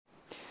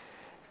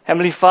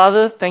Heavenly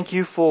Father, thank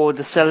you for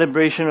the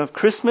celebration of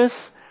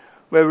Christmas,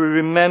 where we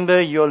remember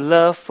your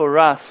love for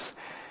us.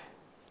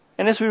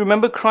 And as we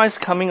remember Christ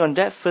coming on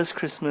that first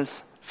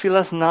Christmas, fill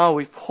us now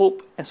with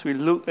hope as we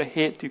look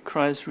ahead to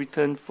Christ's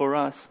return for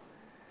us.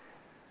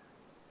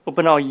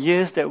 Open our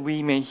ears that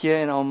we may hear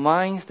and our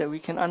minds that we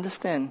can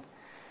understand,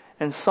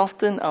 and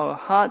soften our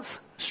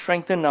hearts,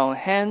 strengthen our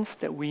hands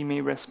that we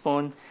may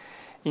respond.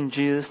 In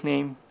Jesus'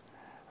 name,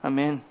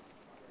 Amen.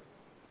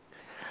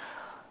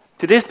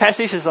 Today's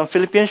passage is on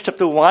Philippians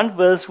chapter 1,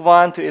 verse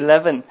 1 to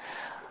 11.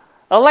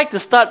 I'd like to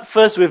start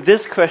first with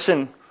this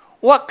question.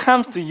 What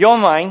comes to your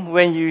mind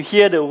when you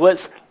hear the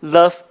words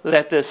love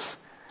letters?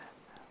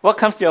 What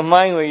comes to your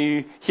mind when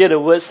you hear the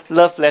words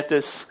love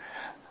letters?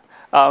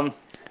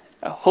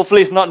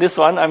 Hopefully it's not this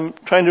one. I'm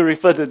trying to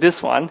refer to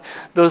this one,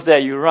 those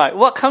that you write.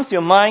 What comes to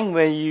your mind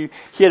when you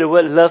hear the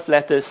word love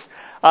letters?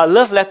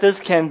 Love letters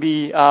can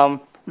be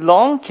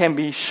long, can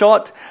be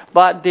short,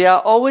 but they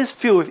are always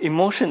filled with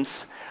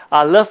emotions.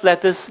 Love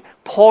letters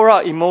pour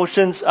out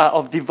emotions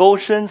of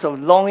devotions,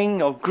 of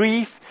longing, of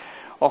grief,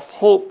 of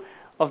hope,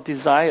 of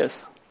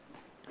desires.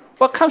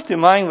 What comes to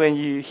mind when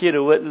you hear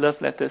the word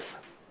love letters?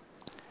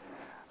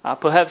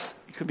 Perhaps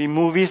it could be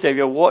movies that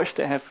you have watched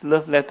that have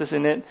love letters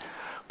in it.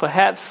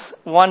 Perhaps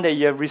one that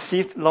you have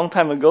received a long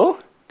time ago.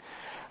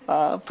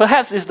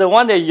 Perhaps it's the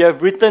one that you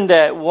have written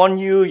that won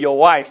you your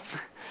wife.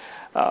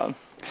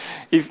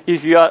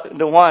 If you are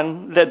the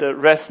one, let the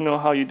rest know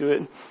how you do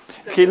it.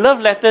 Okay, love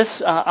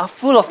letters are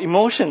full of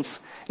emotions.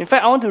 In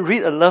fact, I want to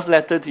read a love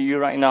letter to you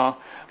right now.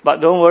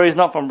 But don't worry, it's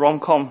not from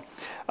rom-com.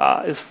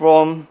 It's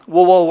from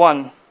World War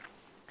I.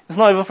 It's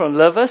not even from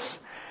lovers.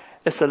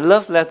 It's a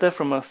love letter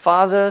from a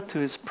father to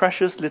his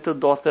precious little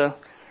daughter,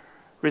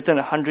 written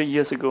 100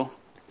 years ago.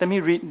 Let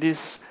me read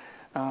this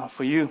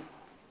for you.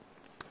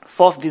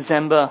 4th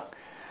December,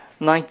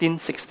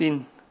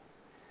 1916.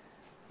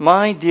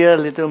 My dear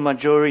little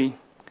Marjorie,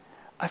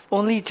 I've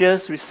only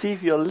just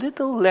received your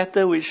little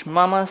letter which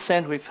Mama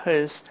sent with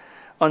hers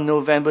on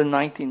November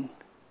 19.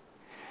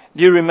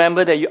 Do you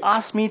remember that you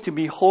asked me to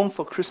be home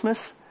for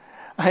Christmas?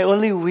 I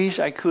only wish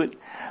I could.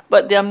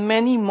 But there are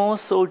many more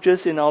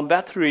soldiers in our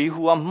battery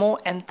who are more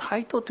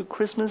entitled to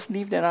Christmas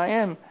leave than I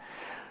am.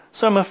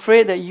 So I'm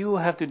afraid that you will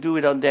have to do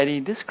without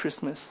Daddy this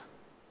Christmas.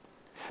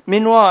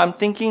 Meanwhile, I'm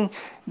thinking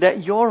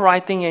that your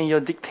writing and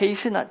your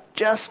dictation are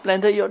just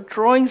splendid. Your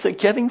drawings are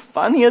getting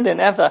funnier than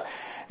ever.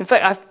 In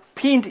fact, I've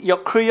pinned your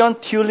crayon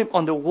tulip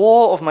on the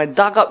wall of my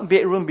dug-up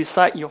bedroom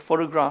beside your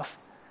photograph.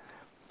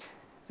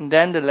 And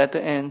then the letter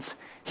ends.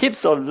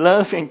 Heaps of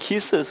love and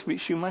kisses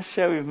which you must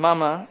share with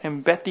Mama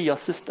and Betty, your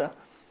sister,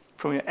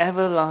 from your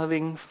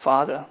ever-loving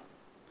father.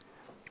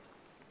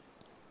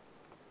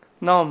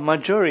 Now,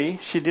 Marjorie,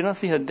 she did not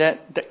see her dad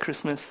that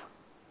Christmas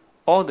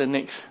or the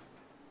next.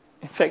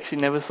 In fact, she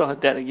never saw her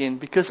dad again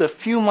because a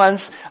few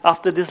months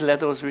after this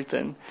letter was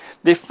written,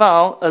 they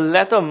found a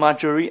letter of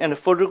Marjorie and a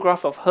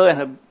photograph of her and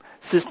her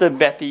sister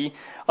Betty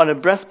on the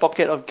breast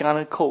pocket of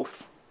Garner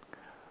Cove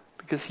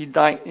because he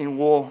died in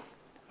war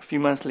a few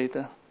months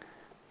later.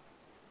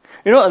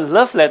 You know, a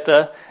love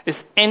letter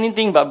is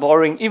anything but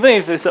boring. Even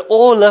if it's an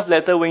old love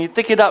letter, when you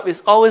take it up,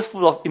 it's always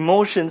full of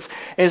emotions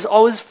and it's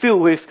always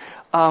filled with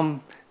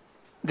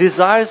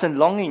desires and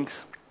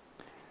longings.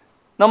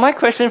 Now, my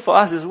question for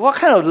us is, what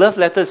kind of love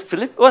letter is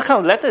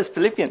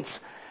Philippians?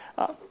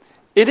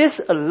 It is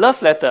a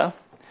love letter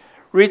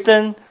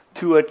written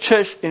to a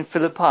church in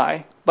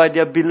Philippi by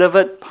their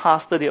beloved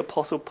pastor, the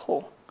Apostle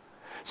Paul.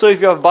 So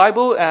if you have a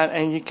Bible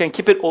and you can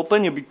keep it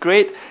open, it'll be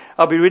great.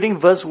 I'll be reading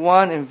verse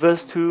 1 and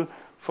verse 2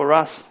 for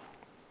us.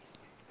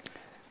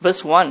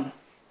 Verse 1.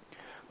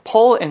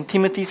 Paul and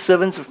Timothy,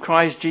 servants of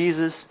Christ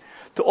Jesus,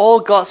 to all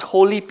God's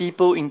holy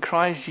people in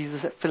Christ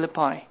Jesus at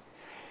Philippi,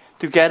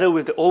 together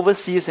with the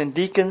overseers and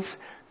deacons,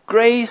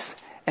 grace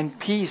and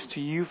peace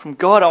to you from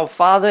God our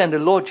Father and the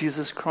Lord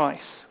Jesus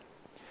Christ.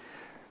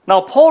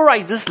 Now, Paul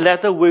writes this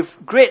letter with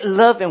great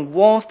love and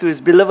warmth to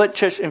his beloved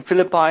church in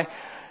Philippi,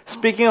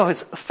 speaking of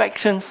his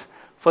affections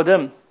for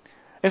them.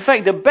 In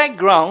fact, the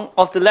background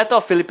of the letter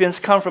of Philippians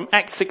comes from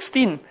Acts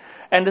 16.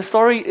 And the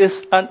story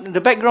is,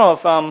 the background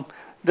of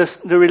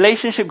the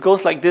relationship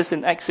goes like this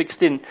in Acts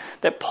 16.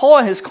 That Paul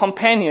and his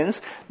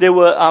companions, they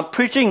were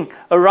preaching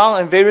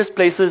around in various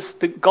places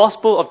the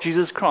gospel of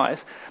Jesus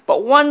Christ.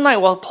 But one night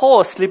while Paul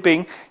was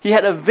sleeping, he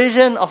had a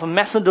vision of a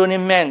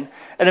Macedonian man.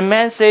 And the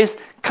man says,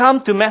 come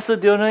to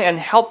Macedonia and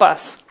help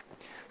us.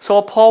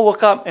 So Paul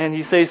woke up and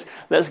he says,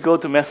 let's go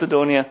to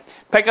Macedonia.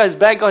 Packed up his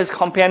bag, got his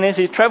companions.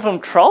 He traveled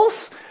from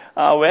Troas,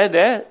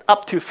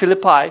 up to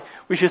Philippi,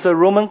 which is a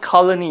Roman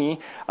colony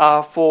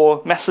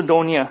for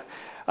Macedonia,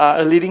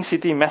 a leading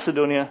city in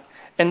Macedonia.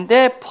 And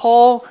there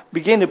Paul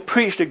began to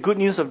preach the good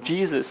news of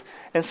Jesus.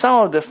 And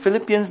some of the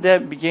Philippians there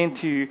began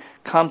to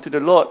come to the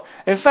Lord.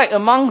 In fact,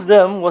 amongst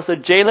them was a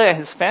jailer and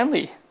his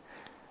family.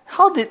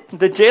 How did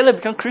the jailer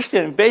become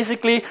Christian?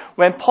 Basically,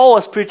 when Paul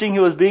was preaching, he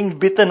was being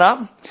beaten up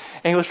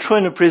and he was thrown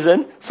into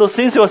prison. So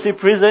since he was in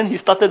prison, he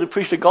started to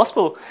preach the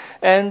gospel.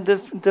 And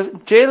the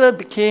jailer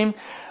became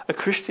a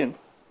Christian.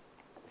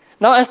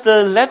 Now, as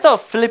the letter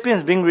of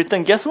Philippians being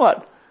written, guess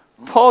what?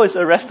 Paul is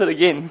arrested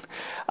again.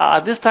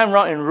 This time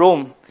around in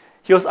Rome.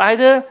 He was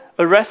either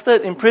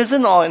arrested in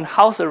prison or in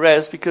house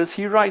arrest because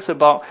he writes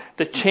about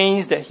the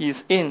chains that he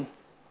is in.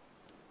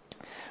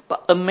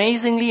 But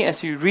amazingly,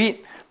 as you read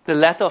the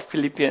letter of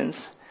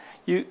Philippians,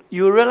 you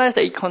realize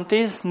that it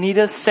contains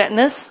neither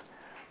sadness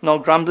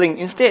nor grumbling.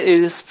 Instead,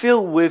 it is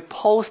filled with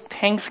Paul's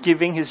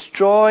thanksgiving, his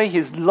joy,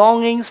 his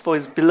longings for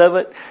his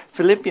beloved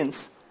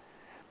Philippians,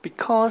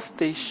 because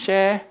they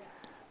share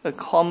a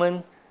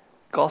common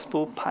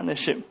gospel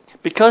partnership,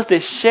 because they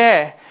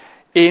share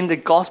in the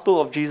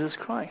gospel of Jesus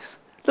Christ.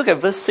 Look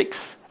at verse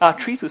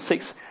 3 to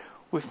 6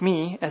 with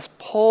me as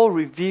Paul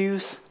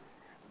reviews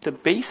the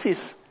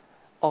basis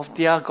of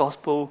their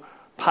gospel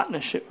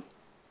partnership.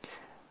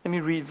 Let me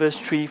read verse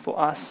 3 for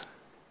us.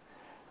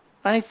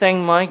 I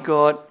thank my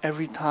God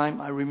every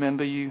time I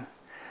remember you.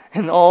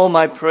 In all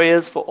my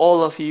prayers for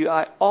all of you,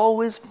 I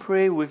always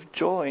pray with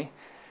joy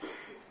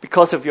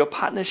because of your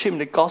partnership in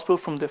the gospel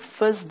from the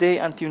first day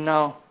until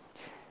now.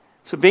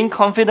 So being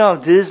confident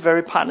of this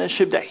very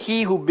partnership, that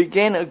he who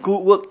began a good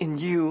work in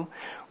you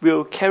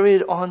will carry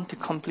it on to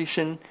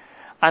completion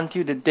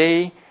until the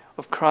day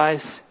of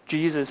Christ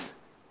Jesus.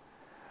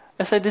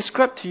 As I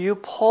described to you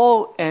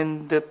Paul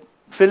and the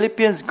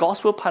Philippians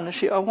gospel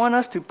partnership, I want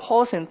us to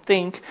pause and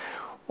think,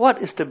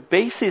 what is the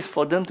basis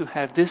for them to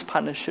have this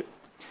partnership,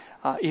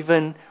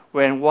 even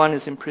when one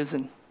is in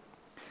prison?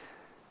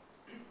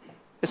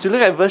 As you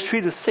look at verse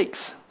 3 to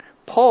 6,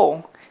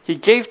 Paul, he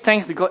gave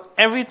thanks to God.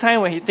 Every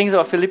time when he thinks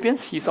about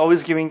Philippians, he's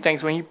always giving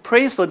thanks. When he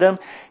prays for them,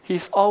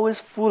 he's always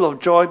full of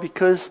joy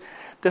because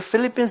the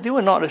Philippians, they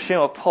were not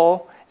ashamed of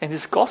Paul and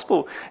his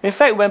gospel. In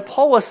fact, when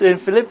Paul was in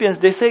Philippians,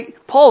 they said,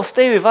 Paul,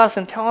 stay with us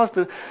and tell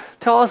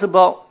us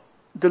about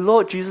the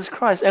Lord Jesus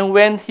Christ. And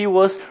when he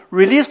was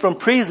released from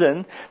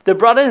prison, the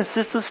brothers and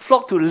sisters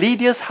flocked to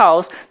Lydia's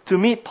house to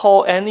meet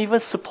Paul and even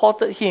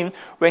supported him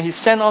when he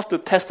sent off to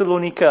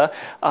Thessalonica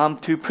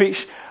to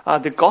preach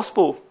the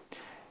gospel.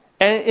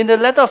 And in the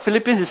letter of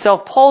Philippians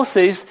itself, Paul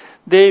says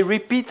they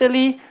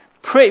repeatedly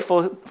prayed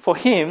for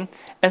him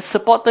and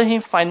supported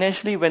him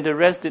financially when the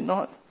rest did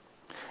not.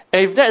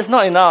 And if that is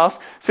not enough,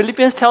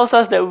 Philippians tells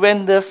us that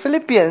when the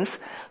Philippians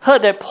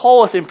heard that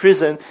Paul was in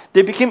prison,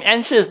 they became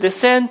anxious. They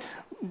sent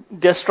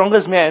their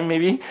strongest man,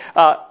 maybe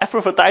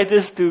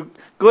Epaphroditus, to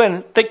go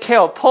and take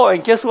care of Paul.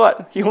 And guess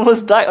what? He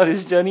almost died on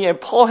his journey, and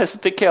Paul has to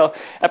take care of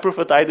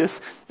Epaphroditus.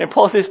 And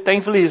Paul says,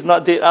 thankfully he's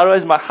not dead,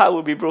 otherwise my heart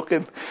would be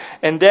broken.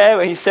 And there,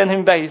 when he sent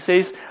him back, he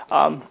says,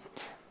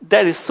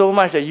 that is so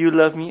much that you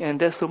love me, and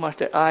that's so much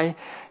that I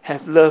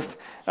have loved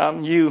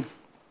you.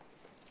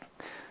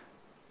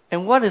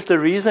 And what is the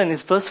reason?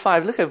 It's verse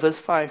 5. Look at verse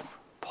 5.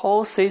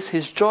 Paul says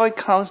his joy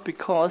comes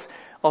because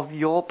of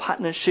your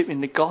partnership in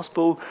the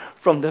gospel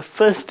from the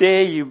first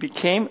day you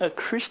became a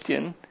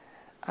Christian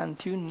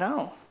until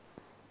now.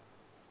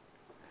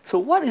 So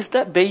what is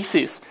that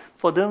basis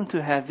for them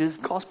to have this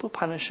gospel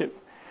partnership?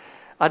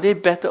 Are they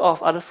better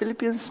off? Are the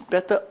Philippians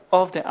better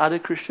off than other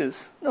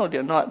Christians? No,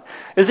 they're not.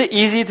 Is it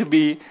easy to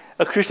be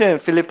a Christian in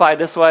Philippi?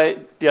 That's why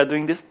they are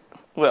doing this?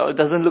 Well, it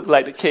doesn't look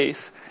like the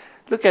case.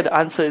 Look at the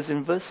answer. It's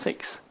in verse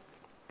 6.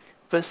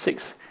 Verse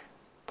 6.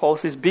 Paul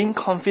says, being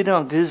confident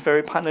of this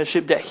very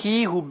partnership, that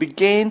he who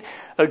began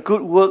a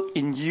good work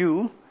in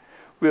you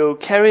will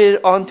carry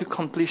it on to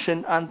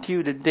completion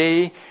until the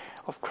day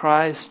of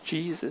Christ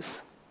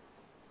Jesus.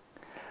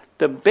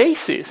 The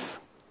basis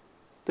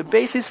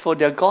for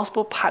their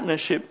gospel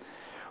partnership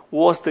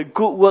was the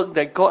good work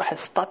that God had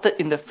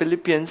started in the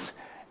Philippians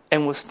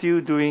and was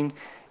still doing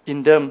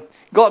in them.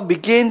 God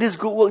began this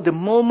good work the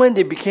moment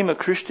they became a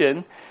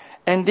Christian,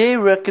 and they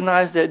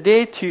recognized that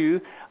they too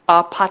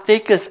are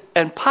partakers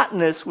and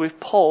partners with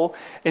Paul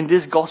in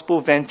this gospel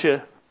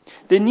venture.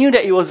 They knew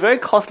that it was very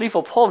costly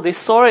for Paul. They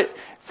saw it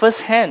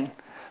firsthand.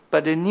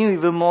 But they knew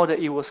even more that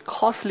it was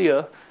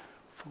costlier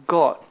for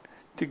God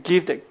to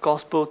give that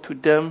gospel to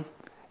them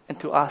and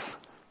to us.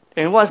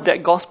 And what's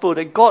that gospel?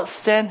 That God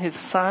sent his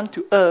Son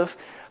to earth,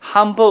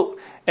 humbled,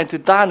 and to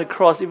die on the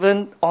cross,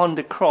 even on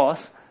the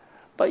cross.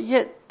 But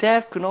yet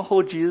death could not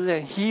hold Jesus,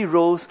 and he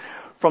rose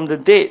from the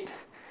dead.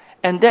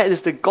 And that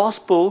is the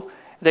gospel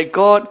that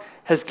God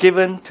has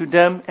given to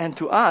them and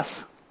to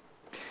us.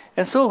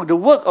 And so the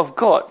work of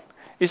God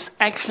is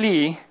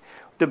actually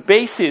the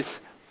basis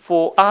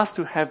for us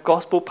to have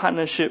gospel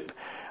partnership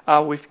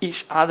with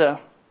each other.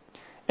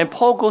 And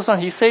Paul goes on,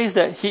 he says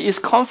that he is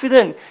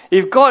confident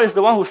if God is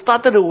the one who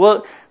started the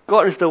work,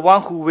 God is the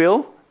one who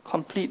will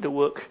complete the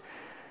work.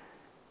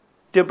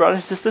 Dear brothers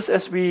and sisters,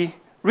 as we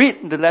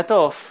read the letter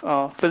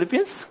of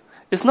Philippians,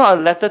 it's not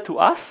a letter to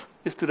us,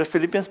 it's to the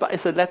Philippians, but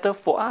it's a letter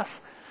for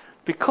us.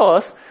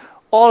 Because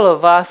all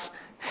of us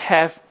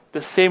have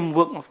the same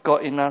work of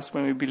God in us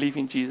when we believe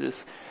in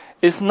Jesus.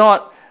 It's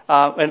not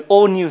an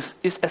old news.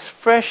 It's as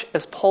fresh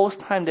as Paul's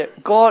time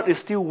that God is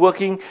still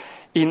working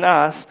in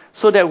us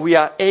so that we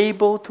are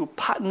able to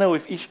partner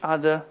with each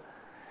other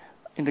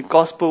in the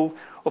gospel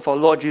of our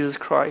Lord Jesus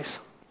Christ.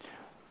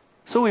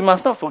 So we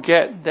must not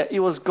forget that it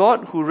was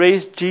God who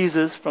raised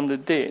Jesus from the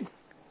dead.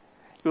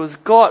 It was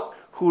God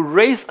who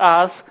raised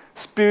us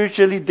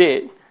spiritually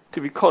dead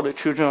to be called the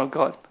children of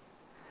God.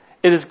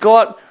 It is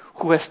God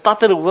who has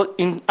started the work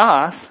in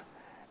us,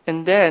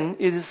 and then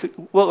it is the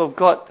work of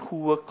God who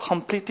will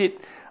complete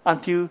it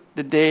until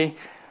the day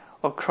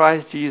of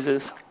Christ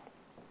Jesus.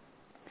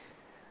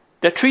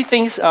 There are three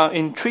things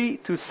in 3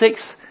 to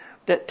 6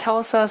 that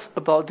tells us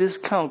about this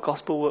kind of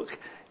gospel work.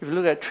 If you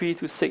look at 3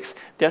 to 6,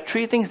 there are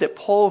three things that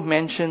Paul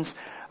mentions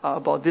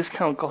about this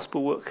kind of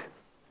gospel work.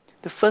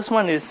 The first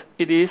one is,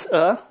 it is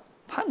a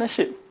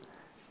partnership.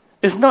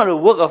 It's not the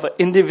work of an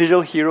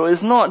individual hero.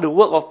 It's not the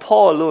work of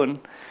Paul alone.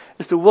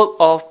 It's the work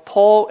of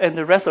Paul and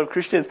the rest of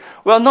Christians.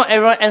 Well, not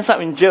everyone ends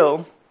up in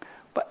jail,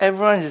 but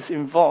everyone is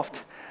involved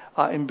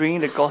in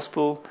bringing the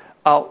gospel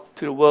out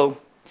to the world.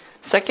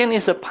 Second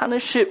is a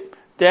partnership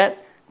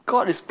that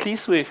God is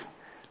pleased with.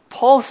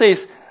 Paul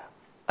says,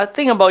 I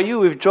think about you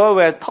with joy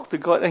when I talk to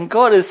God, and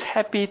God is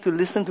happy to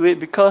listen to it,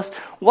 because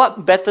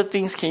what better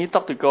things can you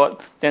talk to God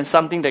than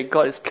something that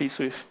God is pleased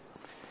with?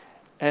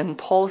 And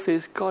Paul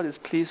says God is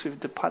pleased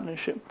with the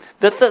partnership.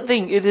 The third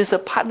thing, it is a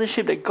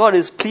partnership that God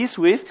is pleased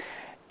with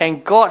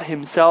and God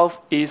himself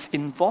is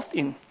involved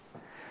in.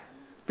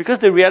 Because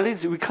the reality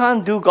is we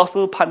can't do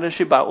gospel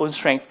partnership by our own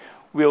strength.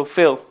 We'll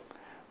fail.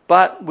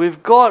 But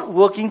with God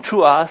working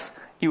through us,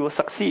 it will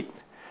succeed.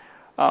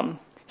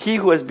 He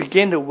who has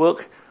begun the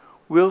work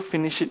will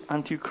finish it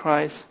until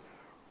Christ's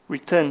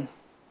return.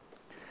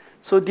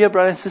 So dear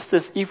brothers and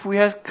sisters, if we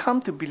have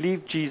come to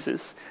believe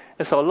Jesus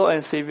as our Lord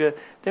and Savior,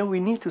 then we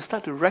need to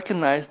start to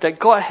recognize that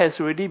God has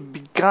already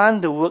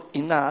begun the work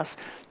in us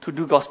to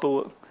do gospel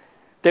work.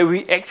 That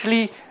we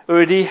actually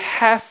already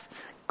have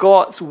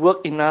God's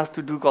work in us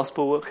to do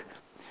gospel work.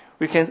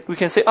 We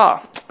can say,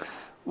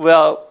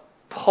 well,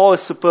 Paul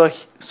is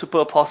super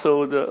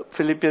apostle, the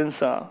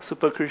Philippians are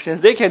super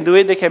Christians. They can do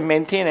it, they can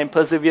maintain and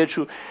persevere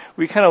through.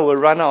 We kind of will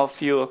run out of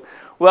fuel.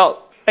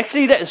 Well,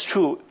 actually that is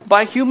true.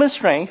 By human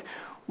strength,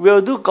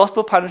 we'll do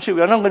gospel partnership,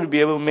 we are not going to be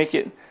able to make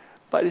it.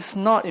 But it's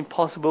not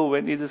impossible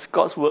when it is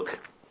God's work.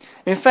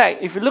 In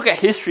fact, if you look at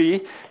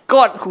history,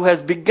 God, who has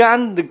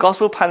begun the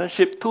gospel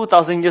partnership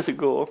 2,000 years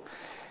ago,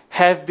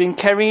 have been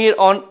carrying it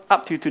on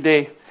up to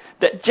today.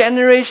 That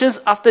generations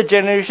after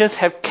generations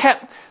have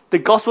kept the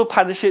gospel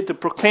partnership to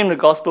proclaim the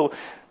gospel.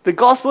 The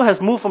gospel has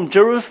moved from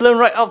Jerusalem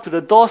right up to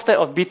the doorstep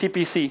of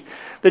BTPC.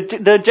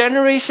 The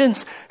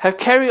generations have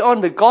carried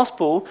on the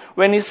gospel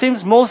when it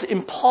seems most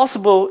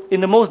impossible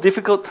in the most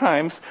difficult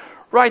times,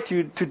 right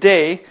to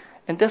today.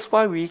 And that's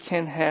why we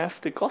can have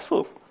the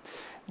gospel.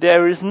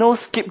 There is no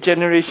skip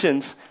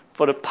generations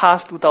for the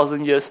past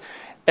 2,000 years.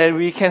 And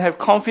we can have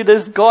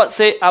confidence. God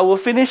said, I will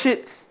finish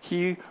it.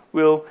 He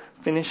will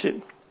finish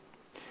it.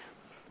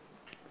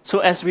 So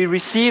as we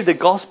receive the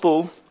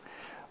gospel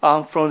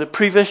from the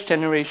previous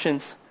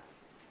generations,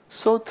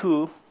 so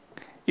too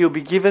it will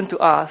be given to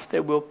us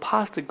that we'll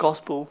pass the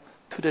gospel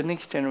to the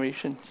next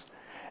generations.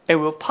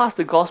 And we'll pass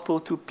the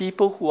gospel to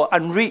people who are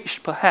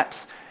unreached,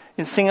 perhaps,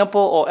 in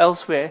Singapore or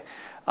elsewhere,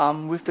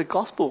 with the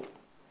gospel.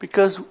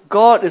 Because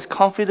God is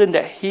confident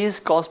that His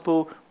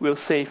gospel will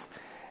save.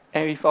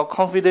 And if our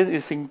confidence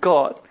is in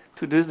God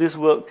to do this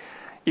work,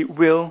 it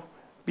will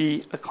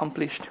be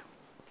accomplished.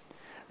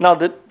 Now,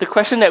 the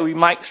question that we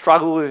might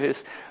struggle with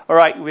is,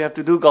 alright, we have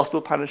to do gospel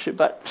partnership,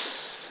 but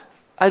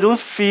I don't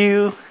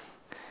feel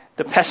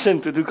the passion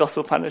to do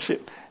gospel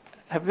partnership.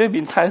 Have there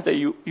been times that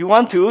you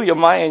want to, your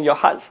mind and your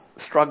heart's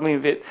struggling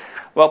with it?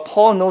 Well,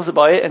 Paul knows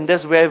about it, and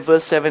that's where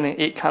verse 7 and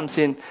 8 comes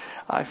in.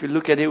 If you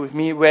look at it with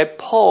me, where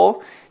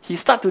Paul, he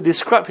starts to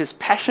describe his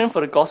passion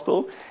for the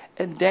gospel,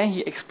 and then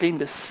he explained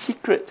the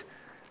secret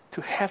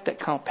to have that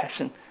kind of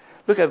passion.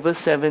 Look at verse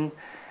 7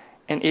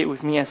 and 8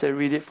 with me as I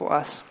read it for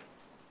us.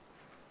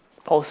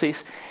 Paul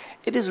says,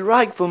 it is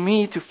right for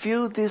me to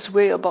feel this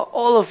way about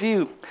all of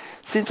you,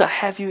 since I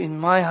have you in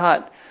my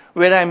heart.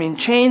 Whether I'm in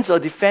chains or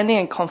defending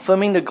and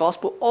confirming the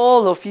gospel,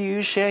 all of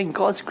you share in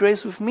God's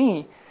grace with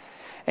me.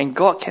 And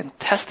God can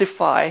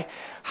testify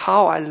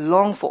how I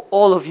long for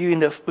all of you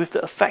with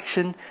the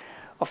affection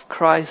of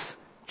Christ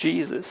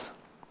Jesus.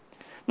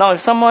 Now,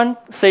 if someone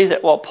says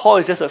that, well, Paul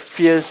is just a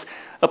fierce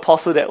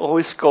apostle that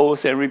always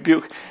scolds and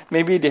rebukes,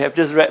 maybe they have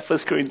just read 1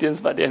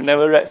 Corinthians, but they have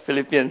never read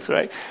Philippians,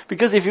 right?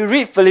 Because if you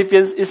read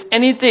Philippians, it's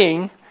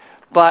anything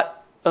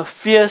but a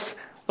fierce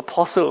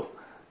apostle,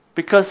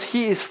 because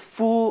he is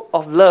full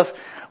of love.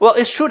 Well,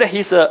 it's true that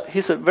he's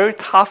a very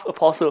tough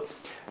apostle.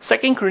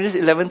 2 Corinthians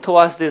 11 told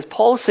us this.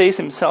 Paul says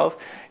himself,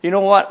 you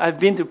know what? I've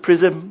been to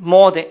prison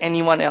more than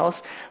anyone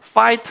else.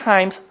 5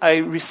 times I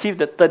received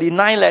the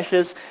 39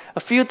 lashes. A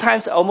few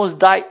times I almost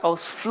died. I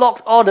was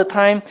flogged all the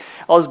time.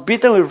 I was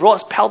beaten with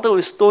rods, pelted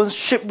with stones,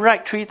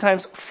 shipwrecked 3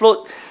 times,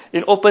 afloat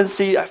in open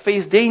sea. I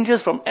faced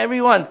dangers from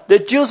everyone. The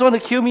Jews want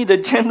to kill me. The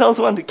Gentiles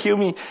want to kill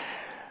me.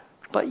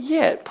 But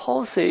yet,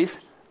 Paul says,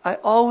 I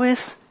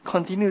always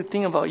continue to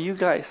think about you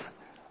guys,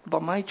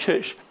 about my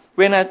church.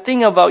 When I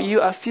think about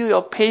you, I feel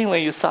your pain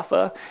when you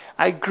suffer.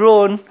 I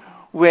groan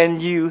when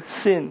you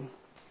sin.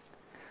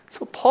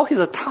 So Paul is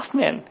a tough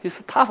man. He's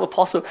a tough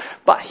apostle.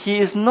 But he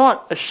is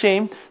not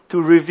ashamed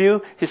to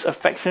reveal his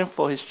affection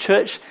for his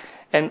church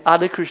and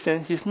other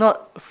Christians. He's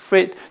not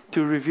afraid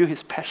to reveal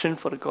his passion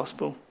for the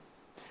gospel.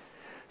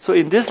 So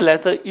in this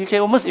letter, you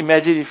can almost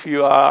imagine if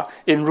you are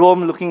in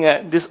Rome looking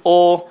at this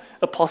old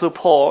Apostle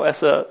Paul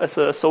as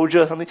a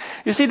soldier or something.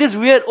 You see this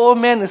weird old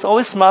man is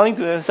always smiling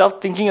to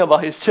himself, thinking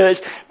about his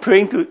church,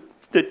 praying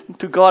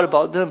to God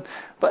about them.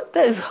 But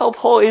that is how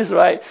Paul is,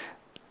 right?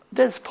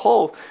 That's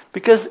Paul.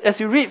 Because as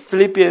you read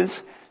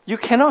Philippians, you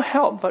cannot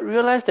help but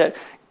realize that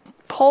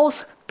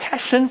Paul's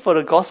passion for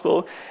the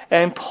gospel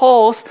and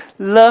Paul's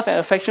love and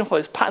affection for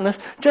his partners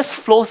just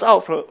flows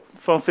out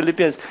from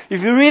Philippians.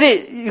 If you read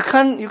it, you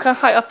can't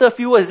hide after a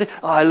few words. You say,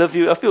 "Oh, I love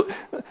you."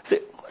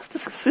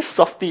 What's this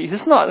softy?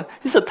 He's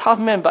a tough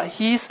man, but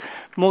he's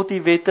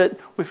motivated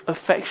with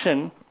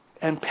affection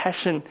and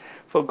passion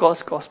for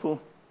God's gospel.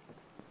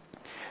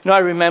 I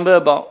remember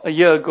about a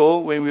year ago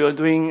when we were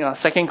doing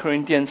 2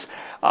 Corinthians,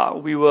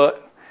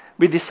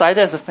 we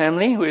decided as a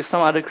family with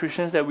some other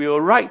Christians that we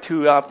will write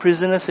to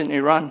prisoners in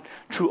Iran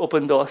through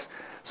Open Doors.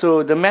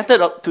 So the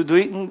method to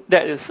doing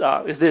that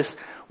is this.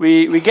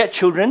 We get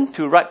children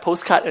to write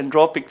postcard and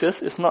draw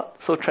pictures. It's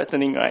not so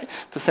threatening, right,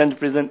 to send to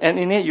prison. And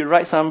in it, you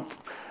write some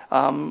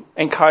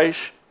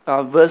encourage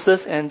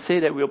verses and say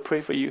that we'll pray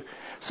for you.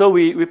 So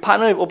we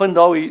partner with Open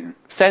Door. We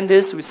send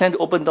to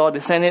Open Door. They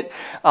send it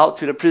out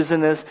to the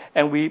prisoners,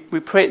 and we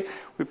prayed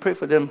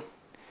for them.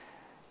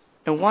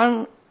 And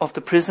one of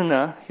the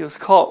prisoner, he was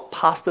called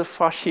Pastor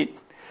Farshid.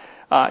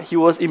 He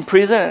was in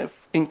prison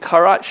in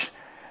Karaj.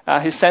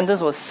 His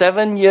sentence was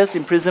 7 years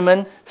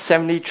imprisonment,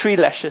 73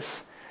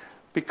 lashes,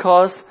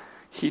 because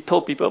he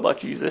told people about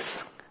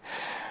Jesus.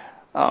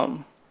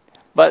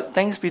 But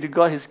thanks be to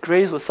God, his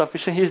grace was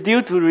sufficient. He's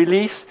due to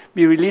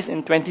be released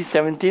in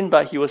 2017,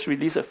 but he was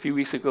released a few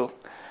weeks ago.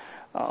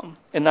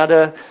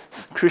 Another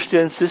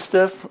Christian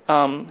sister,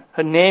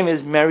 her name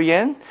is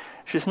Marianne.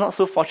 She's not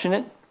so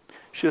fortunate.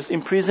 She was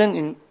imprisoned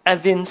in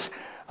Athens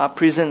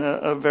prison,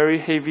 a very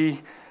heavy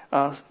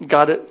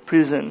guarded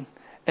prison.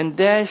 And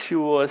there she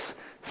was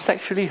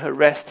sexually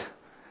harassed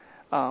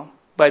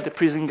by the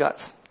prison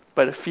guards,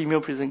 by the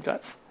female prison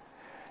guards.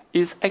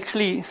 It's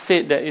actually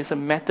said that it's a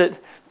method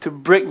to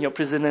break your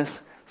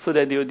prisoners so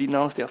that they will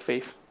denounce their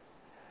faith.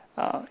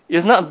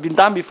 It's not been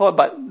done before,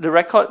 but the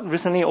record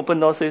recently Open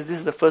Door says this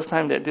is the first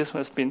time that this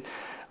has been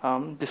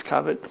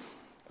discovered.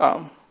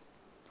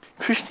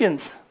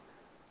 Christians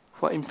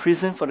who are in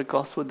prison for the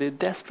gospel, they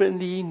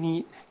desperately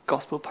need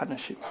gospel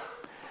partnership.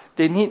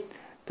 They need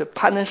the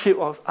partnership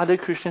of other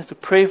Christians to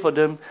pray for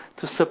them,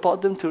 to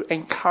support them, to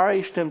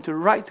encourage them, to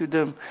write to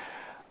them.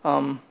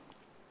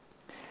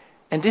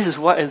 And this is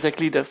what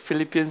exactly the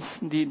Philippians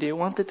did. They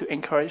wanted to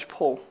encourage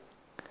Paul.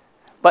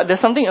 But there's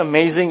something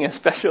amazing and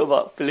special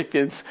about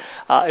Philippians,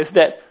 is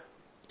that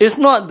it's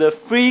not the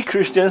free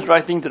Christians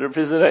writing to the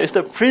prisoner, it's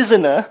the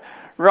prisoner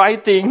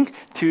writing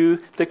to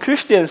the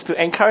Christians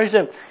to encourage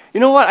them.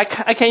 You know what?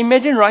 I can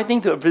imagine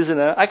writing to a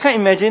prisoner. I can't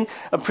imagine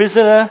a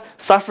prisoner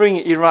suffering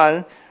in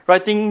Iran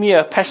writing me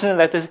a passionate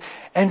letter.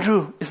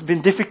 "Andrew, it's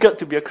been difficult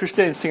to be a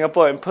Christian in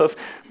Singapore and Perth.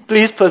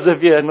 Please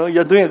persevere. No,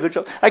 you're doing a good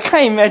job." I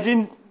can't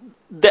imagine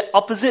that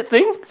opposite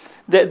thing,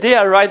 that they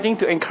are writing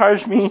to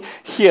encourage me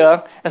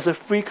here as a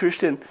free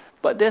Christian.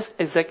 But that's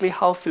exactly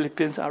how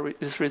Philippians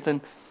is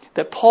written.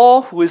 That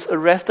Paul, who is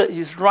arrested,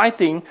 is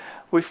writing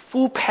with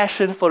full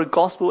passion for the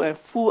gospel and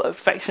full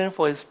affection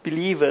for his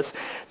believers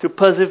to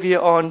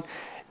persevere on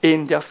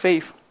in their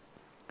faith.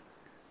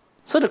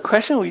 So the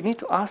question we need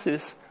to ask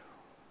is,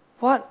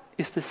 what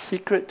is the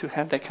secret to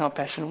have that kind of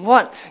passion?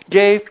 What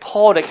gave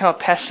Paul that kind of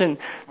passion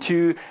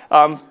to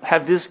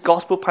have this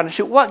gospel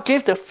partnership? What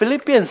gave the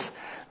Philippians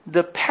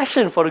the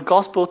passion for the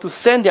gospel to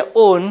send their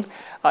own?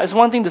 It's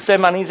one thing to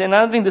send money, it's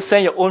another thing to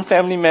send your own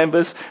family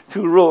members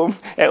to Rome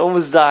and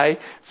almost die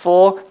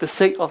for the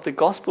sake of the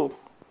gospel.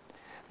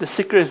 The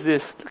secret is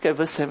this. Look at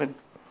verse 7.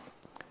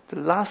 The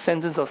last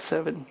sentence of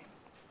 7.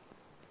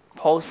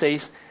 Paul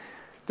says,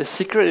 the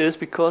secret is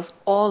because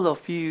all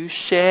of you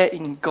share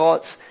in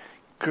God's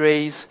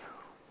grace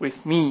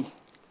with me.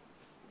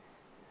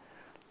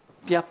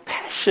 Their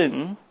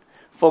passion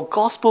for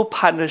gospel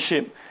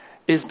partnership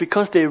is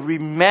because they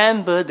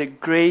remember the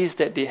grace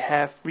that they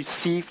have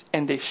received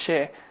and they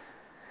share.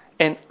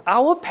 And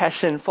our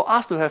passion, for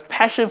us to have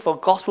passion for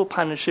gospel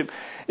partnership,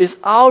 is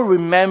our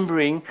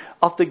remembering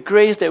of the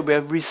grace that we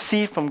have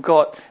received from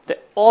God,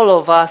 that all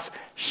of us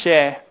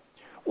share.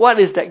 What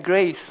is that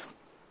grace?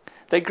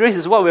 That grace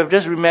is what we have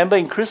just remembered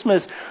in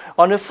Christmas.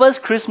 On the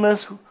first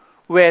Christmas,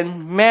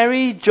 when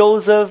Mary,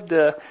 Joseph,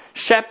 the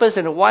shepherds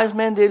and the wise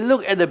men, they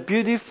looked at the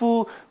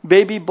beautiful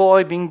baby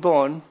boy being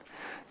born,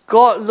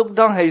 God looked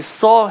down and he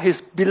saw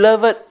his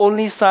beloved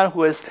only son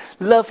who has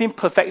loved him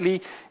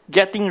perfectly,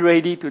 getting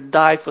ready to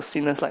die for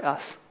sinners like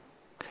us.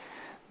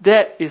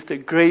 That is the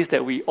grace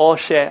that we all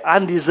share,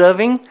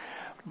 undeserving,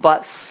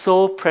 but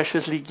so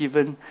preciously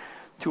given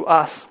to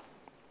us.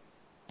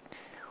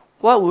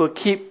 What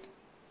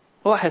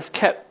has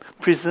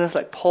kept prisoners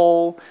like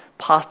Paul,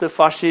 Pastor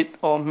Farshid,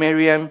 or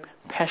Miriam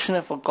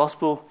passionate for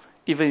gospel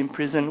even in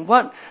prison?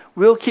 What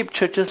will keep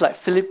churches like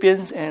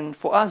Philippians and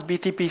for us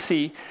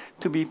BTPC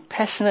to be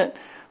passionate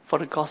for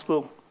the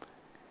gospel?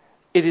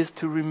 It is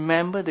to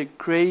remember the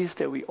grace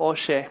that we all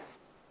share.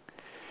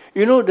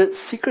 You know, the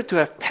secret to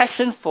have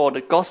passion for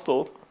the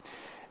gospel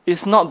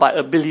is not by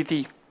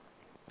ability,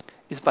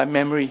 it's by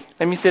memory.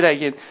 Let me say that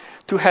again.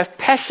 To have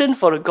passion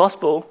for the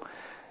gospel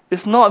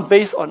is not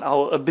based on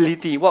our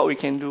ability, what we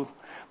can do,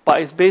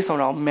 but it's based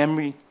on our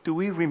memory. Do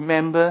we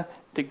remember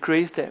the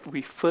grace that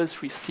we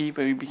first received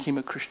when we became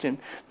a Christian,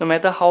 no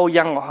matter how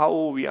young or how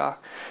old we are?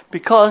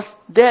 Because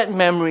that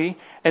memory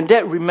and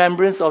that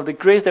remembrance of the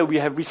grace that we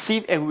have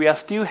received and we are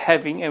still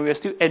having and we are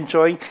still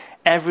enjoying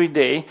every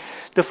day,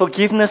 the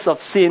forgiveness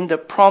of sin, the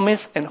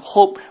promise and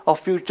hope of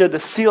future, the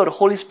seal of the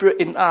Holy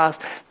Spirit in us,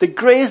 the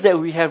grace that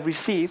we have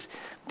received,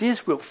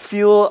 this will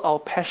fuel our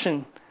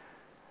passion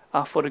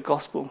for the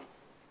gospel.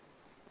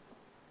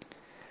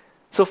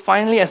 So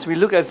finally, as we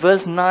look at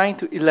verse 9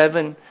 to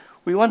 11,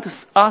 we want to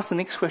ask the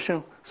next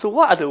question. So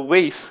what are the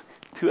ways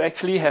to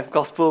actually have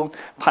gospel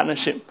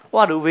partnership?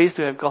 What are the ways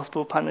to have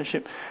gospel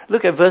partnership?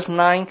 Look at verse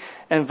 9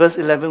 and verse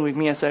 11 with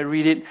me as I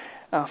read it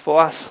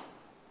for us.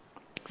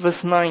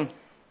 Verse 9.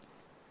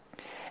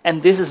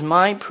 And this is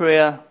my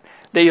prayer,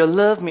 that your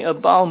love may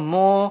abound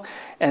more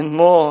and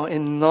more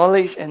in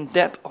knowledge and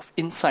depth of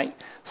insight,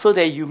 so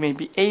that you may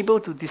be able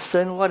to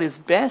discern what is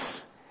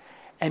best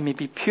and may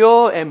be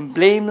pure and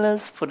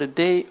blameless for the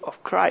day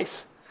of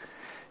Christ,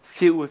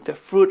 filled with the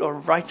fruit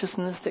of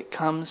righteousness that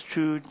comes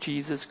through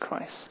Jesus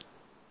Christ.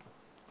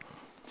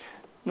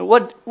 Now,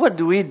 what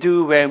do we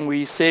do when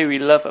we say we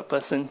love a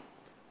person?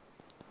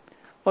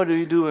 What do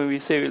we do when we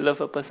say we love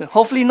a person?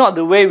 Hopefully not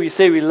the way we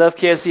say we love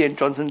KFC and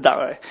Johnson Duck,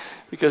 right?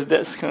 Because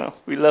that's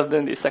we love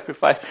them, they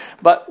sacrifice.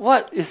 But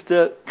what is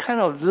the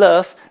kind of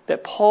love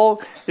that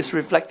Paul is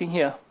reflecting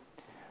here?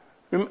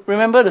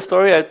 Remember the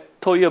story I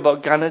told you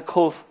about Garner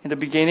Cove in the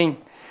beginning?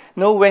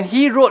 When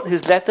he wrote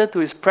his letter to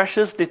his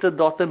precious little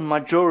daughter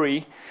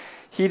Marjorie,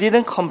 he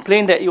didn't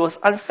complain that it was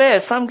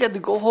unfair. Some get to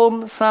go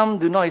home, some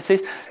do not. He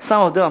says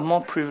some of them are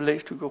more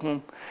privileged to go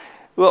home.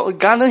 Well,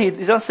 Garner, he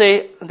did not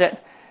say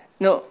that,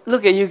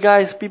 look at you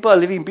guys, people are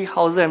living in big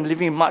houses, I'm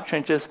living in mud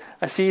trenches.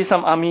 I see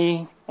some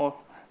army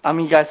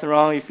guys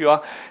around, if you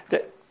are.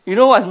 You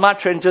know what's mud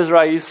trenches,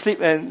 right? You sleep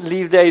and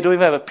live there, you don't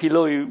even have a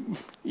pillow, you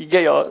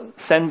get your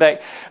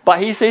sandbag. But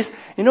he says,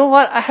 you know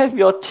what, I have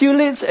your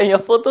tulips and your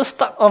photos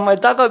stuck on my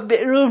dugout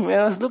bedroom, and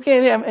I was looking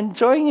at it, I'm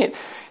enjoying it.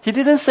 He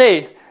didn't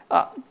say,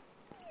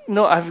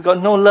 no, I've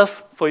got no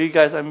love for you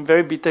guys, I'm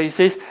very bitter. He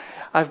says,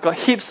 I've got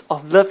heaps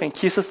of love and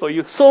kisses for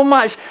you. So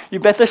much, you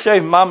better share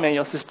with mom and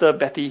your sister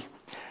Betty.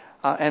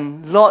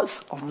 And lots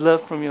of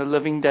love from your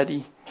loving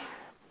daddy.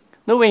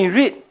 When you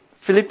read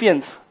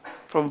Philippians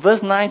from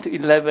verse 9 to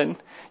 11,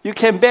 you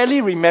can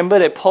barely remember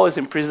that Paul is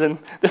in prison.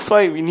 That's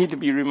why we need to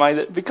be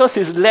reminded. Because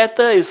his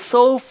letter is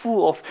so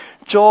full of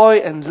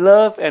joy and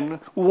love and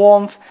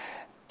warmth,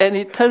 and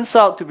it turns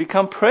out to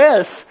become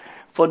prayers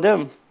for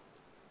them.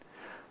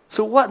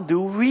 So what do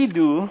we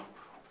do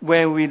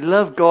when we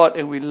love God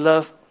and we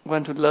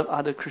want to love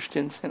other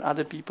Christians and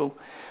other people?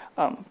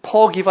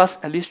 Paul gives us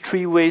at least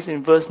 3 ways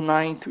in verse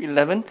 9 to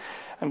 11.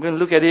 I'm going to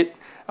look at it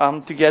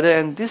together,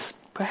 and this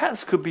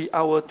perhaps could be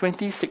our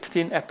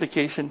 2016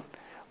 application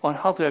on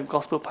how to have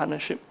gospel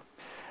partnership.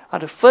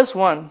 The first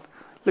one,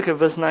 look at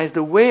verse 9, is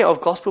the way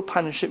of gospel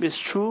partnership is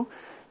through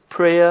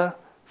prayer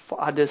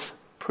for others.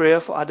 Prayer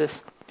for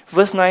others.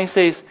 Verse 9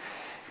 says,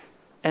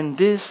 and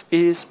this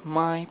is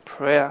my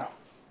prayer.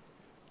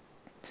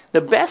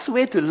 The best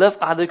way to love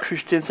other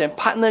Christians and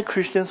partner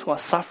Christians who are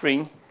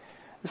suffering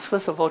is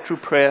first of all through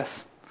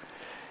prayers.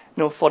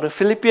 For the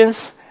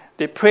Philippians,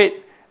 they prayed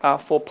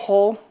for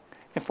Paul,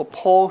 and for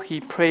Paul,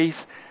 he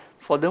prays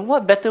for them.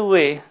 What better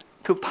way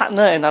to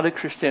partner another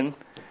Christian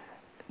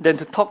than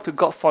to talk to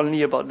God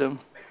fondly about them?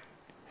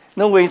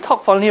 When you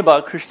talk fondly about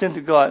a Christian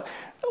to God,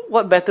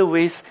 what better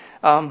ways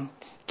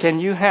can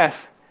you have?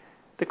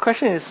 The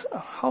question is,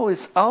 how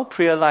is our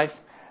prayer life?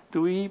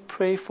 Do we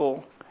pray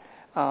for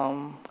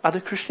other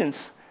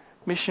Christians,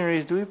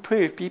 missionaries? Do we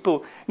pray with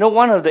people?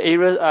 One of the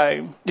areas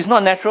it's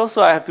not natural,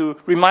 so I have to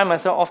remind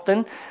myself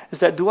often, is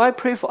that do I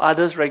pray for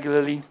others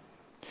regularly?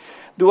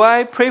 Do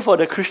I pray for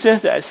the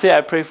Christians that I say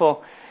I pray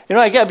for?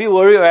 I get a bit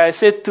worried when I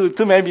say to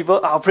too many people,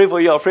 I'll pray for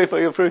you, I'll pray for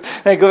you, I'll pray.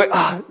 And I go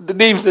back,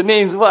 the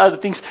names, what are the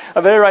things? I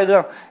better write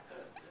down.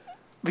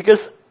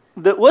 Because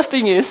the worst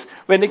thing is,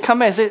 when they come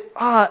back and say,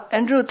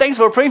 Andrew, thanks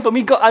for praying for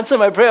me, God answered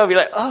my prayer, I'll be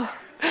like,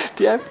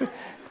 did I pray?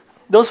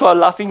 Those who are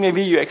laughing,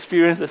 maybe you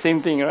experience the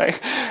same thing, right?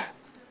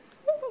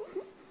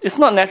 It's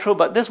not natural,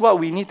 but that's what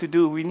we need to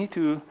do. We need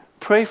to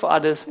pray for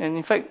others, and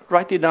in fact,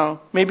 write it down.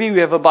 Maybe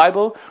we have a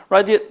Bible,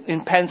 write it in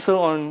pencil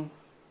on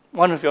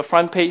one of your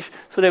front page,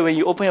 so that when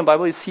you open your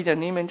Bible, you see their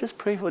name and just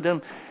pray for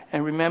them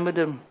and remember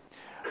them.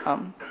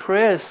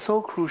 Prayer is so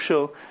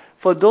crucial.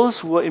 For those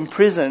who are in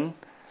prison,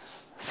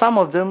 some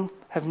of them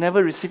have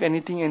never received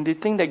anything and they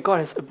think that God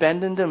has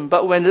abandoned them.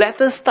 But when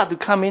letters start to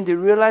come in, they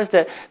realize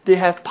that they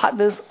have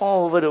partners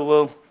all over the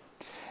world,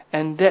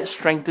 and that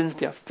strengthens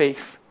their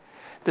faith.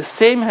 The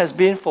same has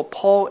been for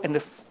Paul and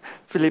the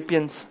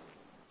Philippians.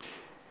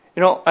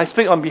 I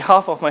speak on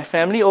behalf of my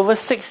family. Over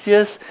 6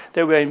 years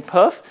that we're in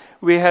Perth,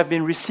 we have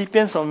been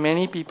recipients of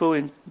many people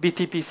in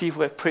BTPC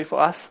who have prayed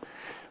for us,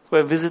 who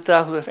have visited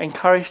us, who have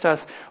encouraged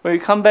us. When we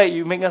come back,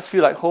 you make us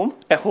feel like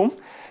at home.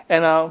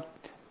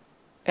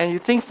 And you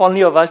think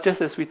fondly of us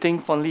just as we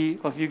think fondly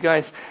of you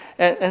guys.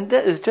 And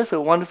that is just a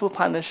wonderful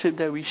partnership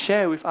that we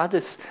share with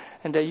others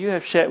and that you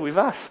have shared with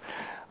us.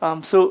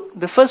 So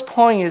the first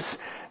point is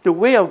the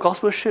way of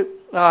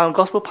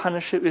gospel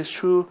partnership is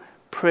through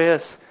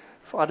prayers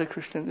for other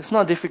Christians. It's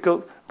not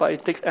difficult, but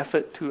it takes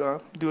effort to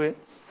do it.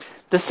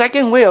 The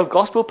second way of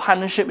gospel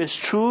partnership is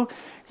through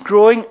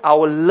growing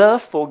our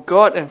love for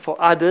God and for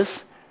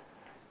others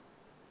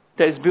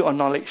that is built on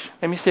knowledge.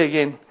 Let me say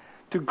again.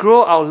 To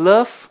grow our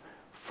love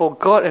for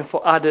God and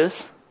for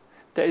others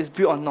that is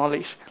built on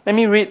knowledge. Let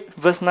me read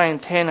verse 9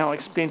 and 10. I'll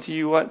explain to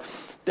you what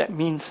that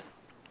means.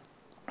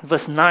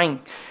 Verse 9.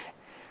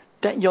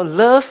 That your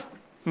love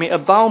may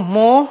abound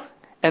more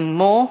and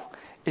more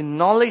in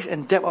knowledge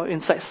and depth of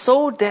insight,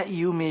 so that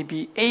you may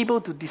be able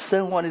to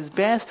discern what is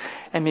best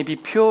and may be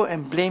pure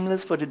and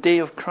blameless for the day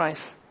of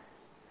Christ.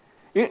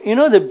 You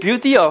know the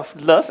beauty of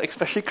love,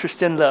 especially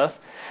Christian love,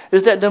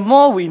 is that the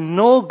more we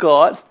know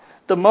God,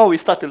 the more we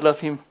start to love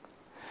Him.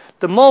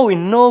 The more we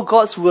know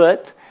God's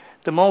word,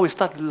 the more we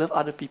start to love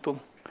other people.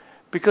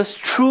 Because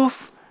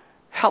truth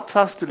helps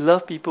us to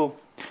love people.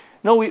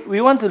 No,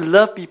 we want to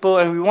love people,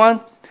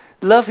 and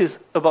love is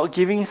about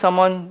giving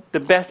someone the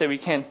best that we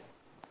can.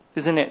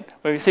 Isn't it?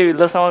 When we say we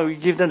love someone, we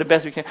give them the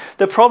best we can.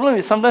 The problem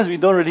is sometimes we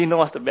don't really know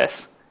what's the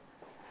best.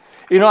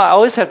 I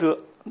always have to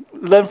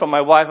learn from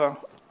my wife.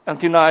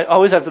 Until now, I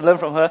always have to learn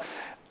from her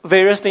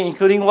various things,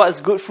 including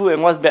what's good food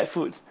and what's bad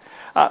food.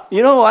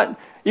 You know what?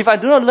 If I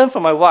do not learn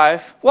from my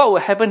wife, what will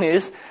happen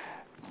is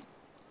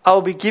I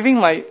will be giving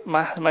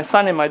my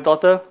son and my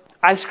daughter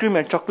ice cream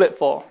and chocolate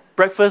for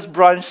breakfast,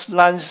 brunch,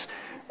 lunch,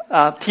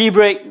 tea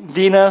break,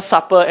 dinner,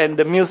 supper, and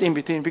the meals in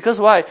between. Because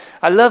why?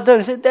 I love them.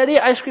 I say, Daddy,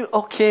 ice cream,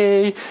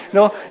 okay.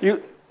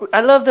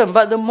 I love them.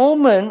 But the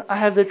moment I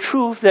have the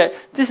truth that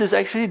this is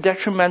actually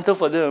detrimental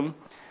for them,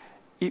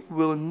 it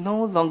will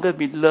no longer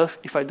be love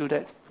if I do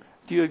that.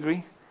 Do you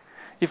agree?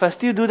 If I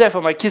still do that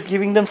for my kids,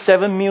 giving them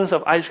 7 meals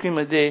of ice cream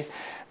a day,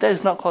 that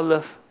is not called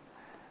love.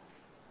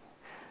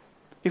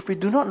 If we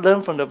do not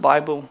learn from the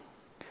Bible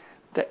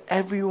that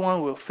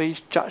everyone will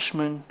face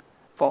judgment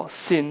for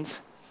sins,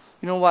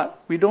 you know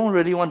what? We don't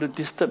really want to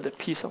disturb the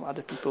peace of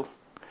other people.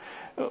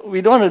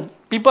 We don't want to.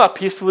 People are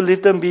peaceful.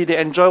 Let them be. They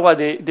enjoy what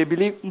they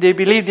believe. They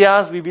believe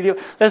theirs. We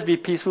believe. Let's be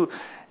peaceful.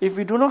 If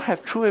we do not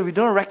have truth and we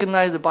don't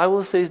recognize the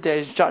Bible says there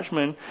is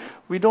judgment,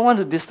 we don't want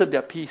to disturb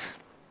their peace.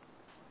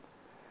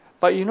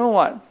 But you know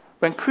what?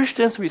 When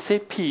Christians, we say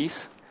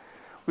peace,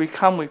 we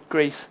come with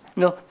grace.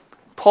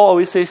 Paul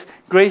always says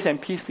grace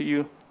and peace to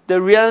you. The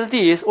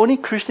reality is only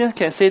Christians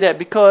can say that,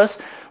 because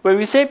when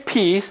we say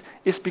peace,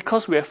 it's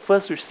because we have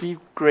first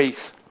received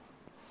grace.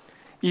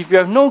 If you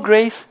have no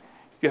grace,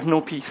 you have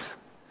no peace.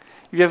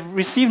 If you have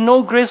received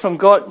no grace from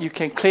God, you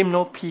can claim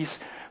no peace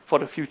for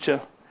the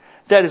future.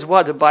 That is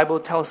what the Bible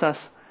tells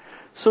us.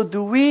 So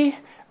do we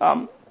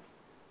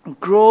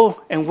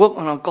grow and work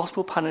on our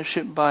gospel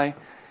partnership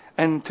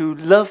and to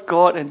love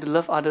God and to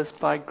love others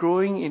by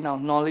growing in our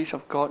knowledge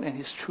of God and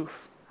His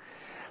truth?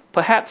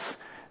 Perhaps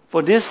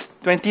for this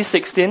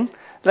 2016,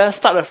 let us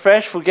start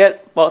afresh,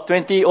 forget about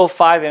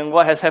 2005 and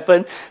what has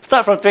happened.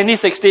 Start from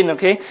 2016,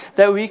 okay?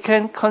 That we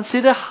can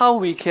consider how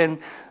we can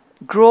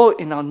grow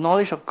in our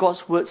knowledge of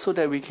God's word so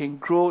that we can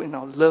grow in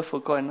our love for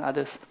God and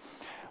others.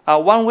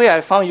 One way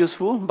I found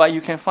useful, but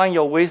you can find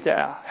your ways that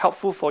are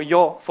helpful for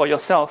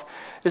yourself,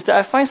 is that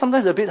I find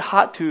sometimes a bit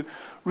hard to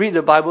read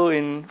the Bible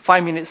in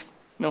 5 minutes,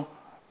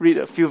 read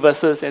a few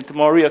verses and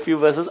tomorrow read a few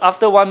verses.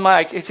 After 1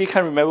 month, I actually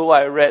can't remember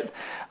what I read.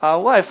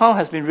 What I found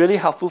has been really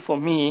helpful for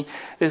me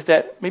is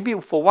that maybe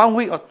for 1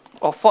 week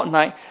or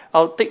fortnight,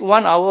 I'll take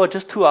 1 hour or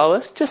just 2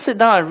 hours, just sit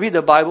down and read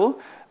the Bible.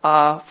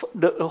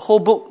 The whole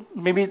book,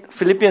 maybe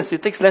Philippians,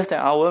 it takes less than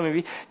an hour,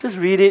 maybe just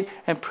read it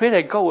and pray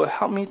that God will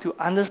help me to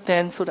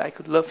understand so that I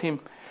could love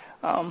Him.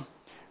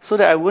 So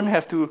that I wouldn't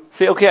have to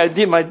say, okay, I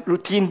did my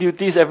routine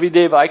duties every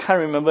day, but I can't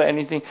remember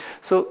anything.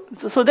 So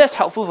that's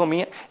helpful for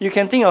me. You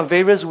can think of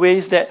various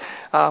ways that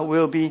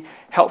will be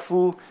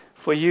helpful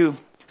for you.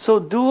 So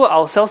do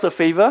ourselves a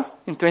favor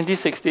in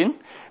 2016.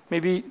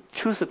 Maybe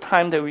choose a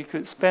time that we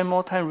could spend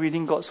more time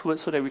reading God's word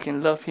so that we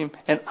can love Him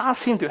and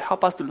ask Him to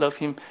help us to love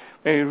Him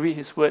when we read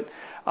His word.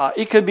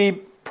 It could be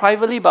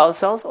privately by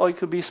ourselves, or it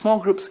could be small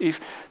groups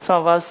if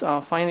some of us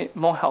find it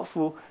more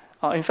helpful.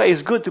 In fact,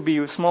 it's good to be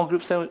with small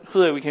groups so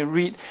that we can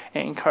read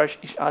and encourage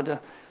each other.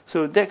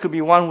 So that could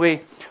be one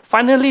way.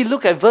 Finally,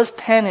 look at verse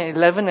 10 and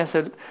 11 as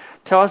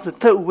tell us the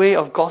third way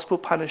of gospel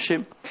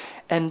partnership.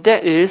 And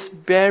that is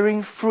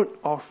bearing fruit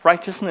of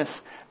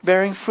righteousness.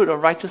 Bearing fruit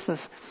of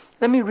righteousness.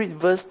 Let me read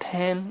verse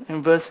 10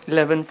 and verse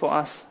 11 for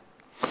us.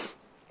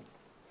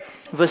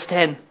 Verse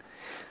 10.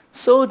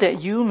 So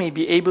that you may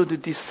be able to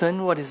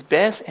discern what is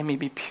best and may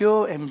be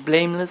pure and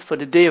blameless for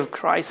the day of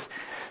Christ,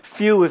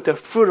 filled with the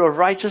fruit of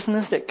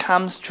righteousness that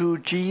comes through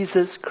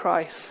Jesus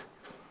Christ.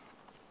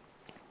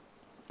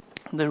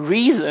 The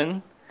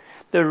reason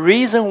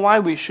why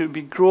we should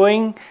be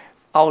growing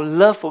our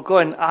love for God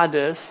and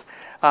others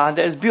that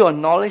is built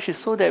on knowledge is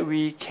so that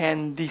we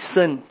can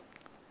discern.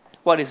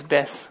 what is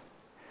best.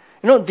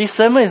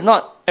 Discernment is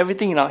not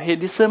everything in our head.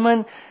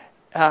 Discernment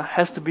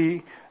has to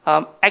be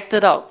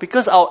acted out,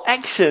 because our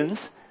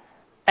actions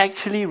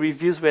actually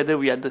reveals whether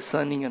we are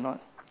discerning or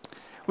not.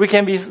 We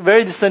can be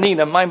very discerning in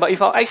the mind, but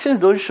if our actions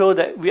don't show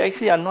that, we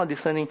actually are not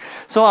discerning.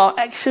 So our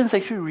actions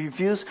actually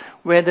reveals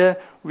whether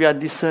we are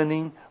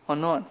discerning or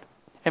not.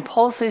 And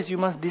Paul says you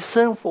must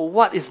discern for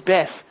what is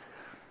best.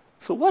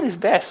 So what is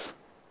best?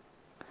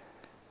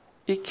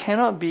 It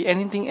cannot be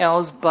anything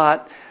else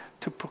but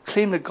to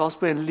proclaim the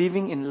gospel and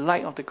living in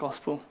light of the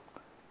gospel.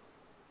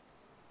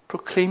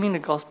 Proclaiming the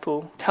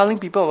gospel, telling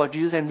people about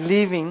Jesus and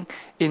living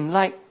in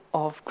light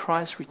of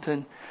Christ's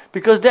return.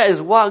 Because that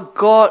is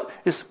what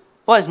is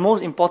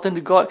most important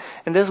to God,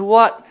 and that's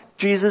what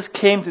Jesus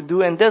came to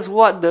do, and that's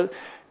what the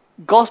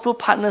gospel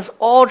partners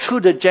all through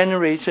the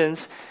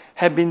generations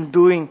have been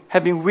doing,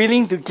 have been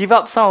willing to give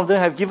up. Some of them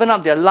have given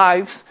up their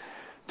lives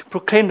to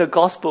proclaim the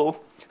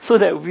gospel so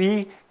that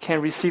we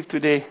can receive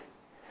today.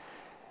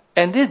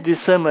 And this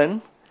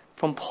discernment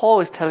from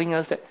Paul is telling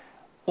us that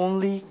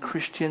only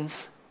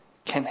Christians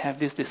can have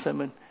this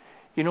discernment.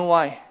 You know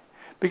why?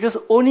 Because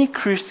only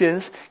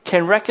Christians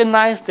can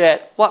recognize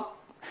that what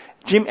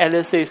Jim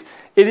Elliot says,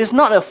 it is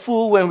not a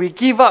fool when we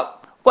give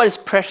up what is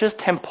precious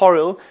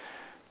temporal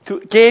to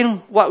gain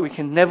what we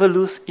can never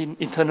lose in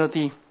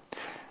eternity.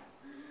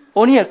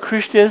 Only a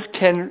Christians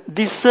can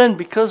discern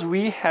because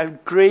we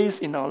have grace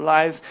in our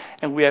lives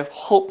and we have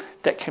hope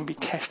that can be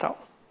cashed out.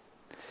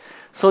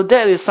 So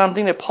that is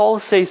something that Paul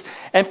says.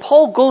 And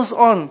Paul goes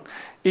on,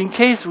 in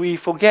case we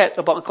forget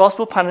about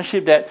gospel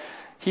partnership, that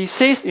he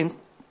says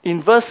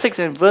in verse 6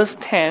 and verse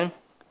 10,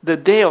 the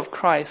day of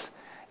Christ.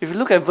 If you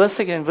look at verse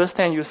 6 and verse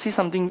 10, you'll see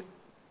something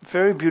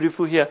very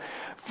beautiful here.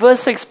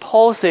 Verse 6,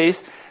 Paul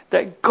says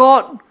that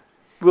God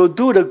will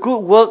do the good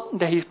work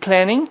that he's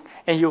planning,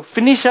 and he'll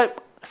finish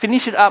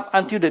it up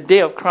until the day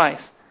of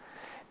Christ.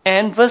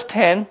 And verse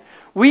 10,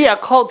 we are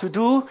called to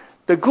do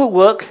the good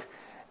work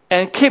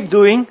and keep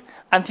doing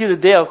until the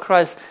day of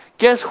Christ.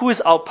 Guess who is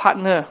our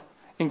partner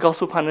in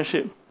gospel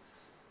partnership?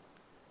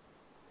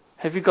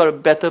 Have you got a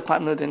better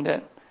partner than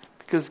that?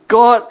 Because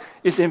God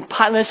is in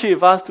partnership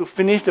with us to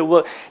finish the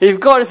work. If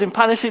God is in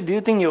partnership, do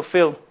you think he'll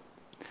fail?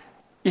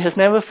 He has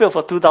never failed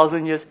for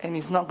 2,000 years, and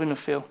he's not going to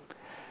fail.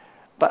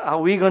 But are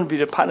we going to be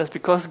the partners?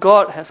 Because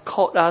God has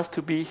called us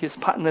to be his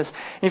partners.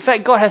 In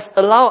fact, God has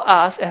allowed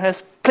us and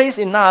has placed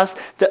in us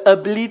the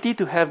ability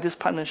to have this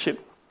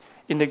partnership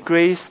in the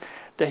grace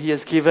that he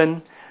has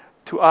given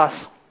to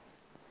us.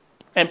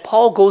 And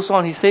Paul goes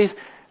on, he says,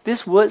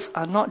 these words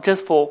are not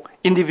just for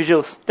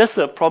individuals. That's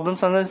the problem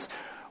sometimes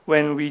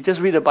when we just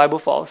read the Bible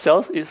for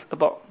ourselves. It's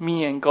about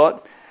me and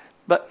God.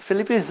 But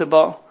Philippians is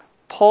about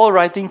Paul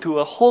writing to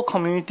a whole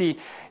community.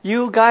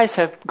 You guys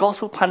have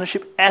gospel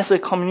partnership as a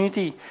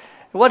community.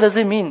 What does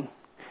it mean?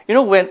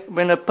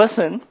 When a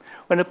person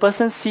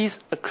sees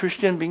a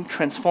Christian being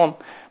transformed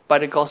by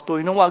the gospel,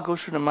 you know what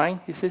goes through the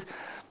mind? He says,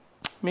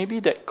 maybe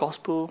that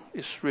gospel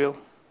is real.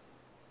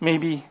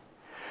 Maybe.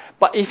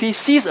 But if he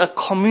sees a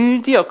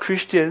community of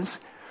Christians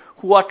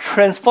who are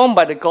transformed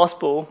by the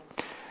gospel,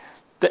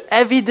 the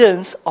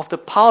evidence of the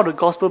power of the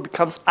gospel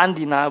becomes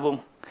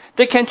undeniable.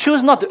 They can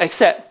choose not to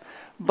accept,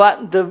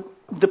 but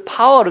the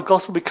power of the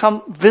gospel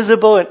becomes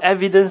visible and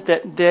evidence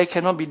that there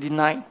cannot be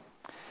denied.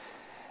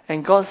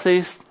 And God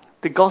says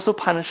the gospel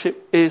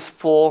partnership is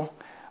for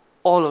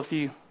all of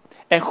you.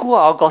 And who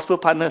are our gospel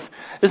partners?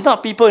 It's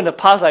not people in the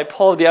past like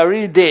Paul, they are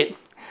already dead.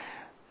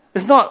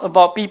 It's not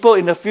about people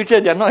in the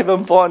future, they are not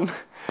even born.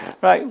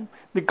 Right?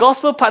 The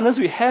gospel partners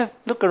we have,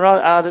 look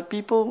around, are the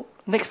people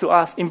next to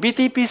us. In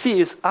BTPC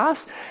is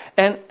us,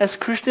 and as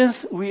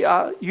Christians we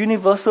are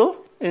universal.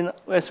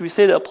 As we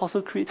say the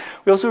Apostle Creed,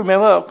 we also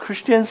remember our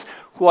Christians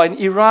who are in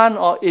Iran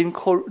or in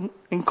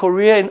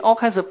Korea, in all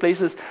kinds of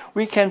places.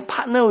 We can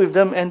partner with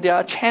them, and there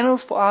are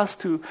channels for us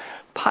to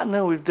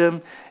partner with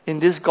them in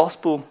this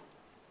gospel.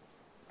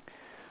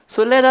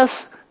 So let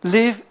us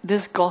live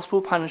this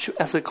gospel partnership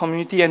as a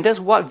community, and that's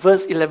what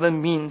verse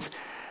 11 means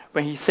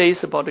when he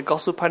says about the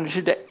gospel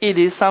partnership, that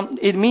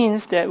it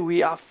means that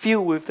we are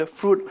filled with the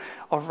fruit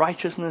of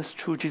righteousness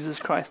through Jesus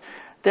Christ.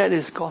 That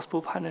is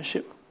gospel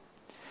partnership.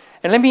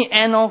 And let me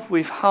end off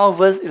with how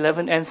verse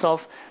 11 ends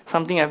off,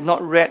 something I've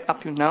not read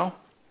up to now.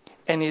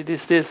 And it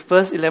is this.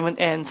 Verse 11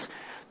 ends,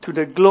 to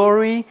the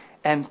glory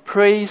and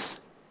praise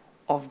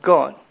of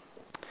God.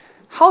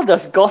 How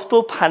does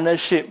gospel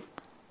partnership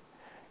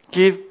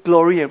give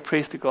glory and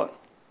praise to God?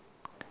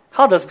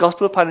 How does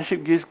gospel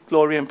partnership give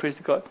glory and praise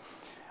to God?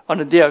 On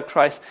the day of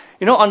Christ.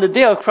 On the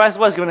day of Christ,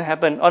 what's going to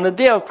happen? On the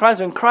day of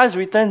Christ, when Christ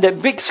returns,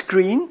 that big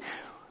screen,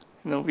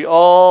 we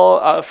all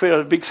are afraid of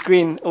the big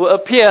screen, will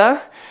appear.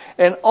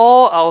 And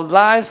all our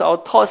lives, our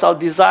thoughts, our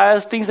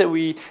desires, things that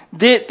we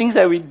did, things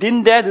that we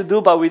didn't dare to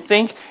do, but we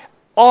think,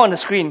 all on the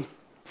screen.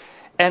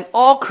 And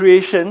all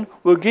creation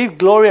will give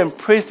glory and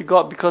praise to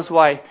God, because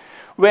why?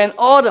 When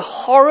all the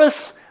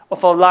horrors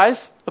of our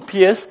life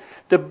appears,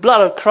 the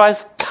blood of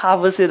Christ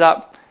covers it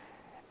up.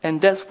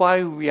 And that's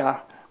why we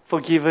are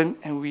forgiven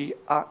and we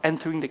are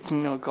entering the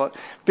kingdom of God.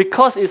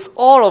 Because it's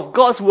all of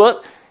God's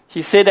work,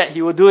 He said that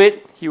He will do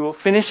it, He will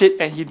finish it,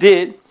 and He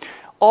did.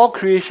 All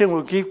creation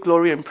will give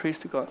glory and praise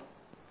to God.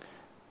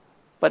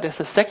 But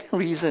there's a second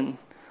reason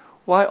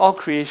why all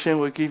creation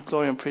will give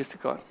glory and praise to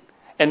God.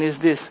 And it's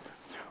this.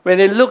 When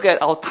they look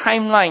at our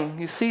timeline,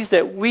 He sees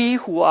that we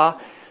who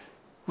are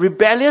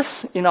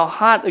rebellious in our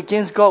heart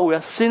against God, we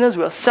are sinners,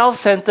 we are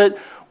self-centered,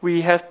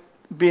 we have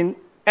been,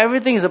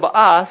 everything is about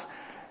us.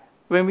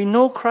 When we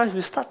know Christ,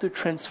 we start to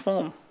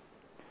transform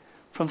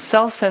from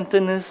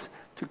self-centeredness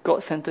to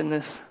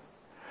God-centeredness.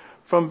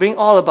 From being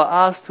all about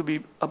us to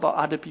be about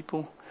other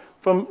people.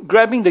 From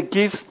grabbing the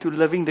gifts to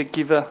loving the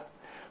giver.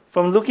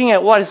 From looking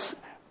at what is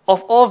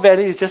of all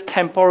value is just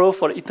temporal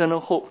for the eternal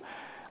hope.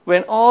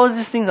 When all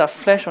these things are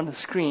flashed on the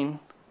screen,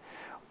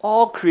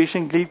 all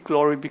creation gives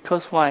glory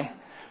because why?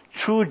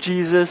 Through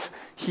Jesus,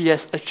 He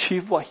has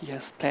achieved what He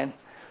has planned.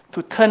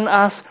 To turn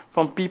us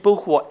from people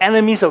who are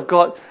enemies of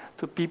God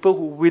to people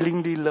who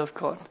willingly love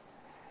God.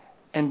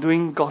 And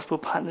doing gospel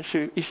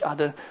partnership with each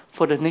other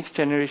for the next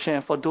generation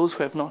and for those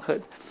who have not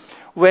heard.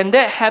 When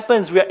that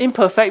happens, we are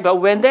imperfect, but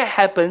when that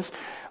happens,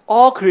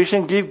 all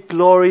creation gives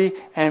glory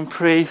and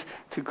praise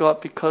to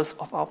God because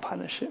of our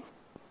partnership.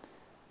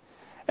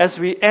 As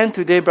we end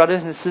today,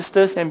 brothers and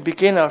sisters, and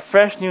begin a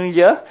fresh new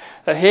year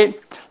ahead,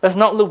 let's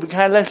not look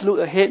behind, let's look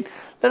ahead.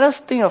 Let us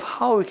think of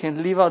how we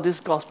can live out this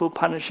gospel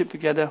partnership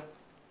together.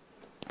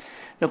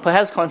 Now,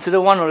 perhaps consider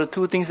one or the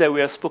two things that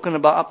we have spoken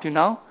about up to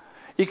now.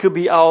 It could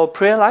be our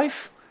prayer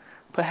life.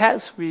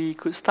 Perhaps we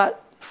could start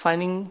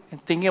finding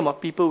and thinking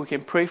about people we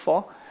can pray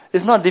for.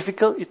 It's not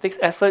difficult, it takes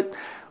effort.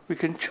 We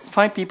can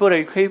find people that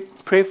we can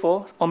pray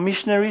for, or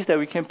missionaries that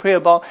we can pray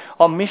about,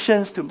 or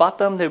missions to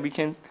Batam that we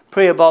can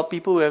pray about,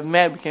 people we have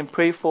met we can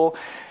pray for.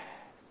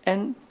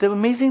 And the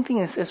amazing thing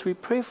is, as we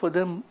pray for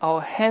them,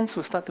 our hands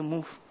will start to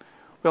move.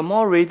 We're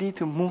more ready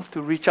to move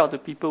to reach out to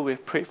people we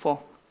have prayed for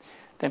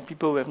than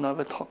people we have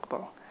never talked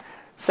about.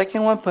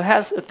 Second one,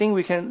 perhaps a thing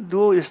we can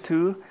do is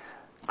to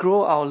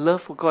grow our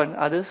love for God and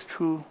others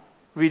through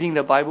reading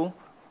the Bible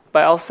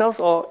by ourselves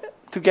or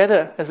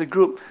together as a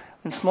group,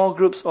 in small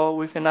groups or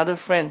with another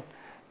friend.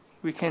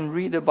 We can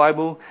read the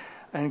Bible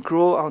and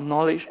grow our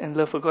knowledge and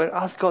love for God and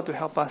ask God to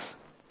help us.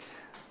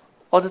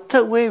 Or the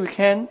third way we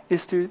can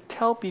is to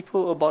tell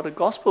people about the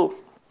gospel.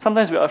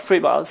 Sometimes we are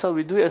afraid by ourselves.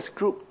 We do it as a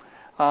group.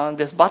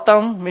 There's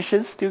Batam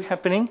missions still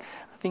happening.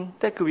 I think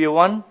that could be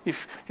one.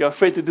 If you're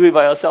afraid to do it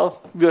by yourself,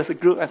 do it as a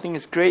group, I think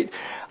it's great.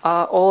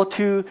 Or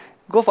to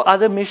go for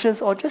other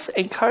missions, or just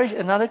encourage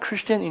another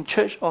Christian in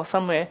church or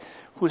somewhere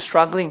who's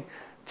struggling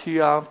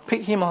to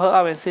pick him or her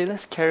up and say,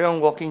 let's carry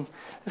on walking.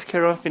 Let's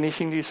carry on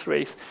finishing this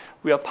race.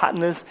 We are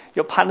partners.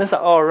 Your partners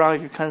are all around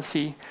if you can't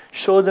see.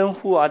 Show them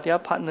who are their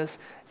partners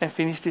and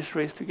finish this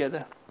race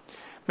together.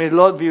 May the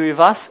Lord be with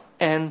us,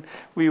 and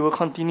we will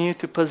continue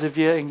to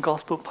persevere in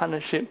gospel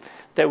partnership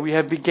that we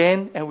have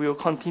began, and we will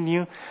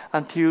continue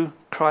until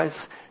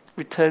Christ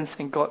returns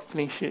and God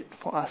finishes it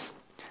for us.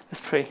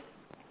 Let's pray.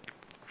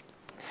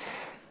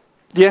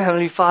 Dear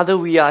Heavenly Father,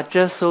 we are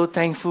just so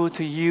thankful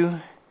to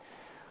you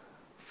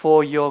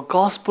for your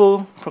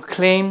gospel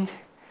proclaimed,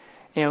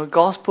 and your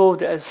gospel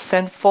that is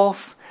sent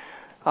forth,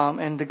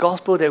 and the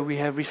gospel that we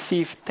have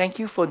received. Thank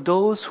you for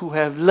those who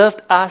have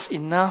loved us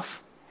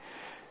enough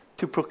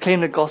to proclaim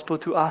the gospel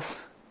to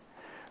us.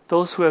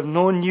 Those who have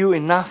known you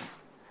enough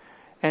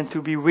and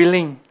to be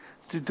willing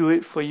to do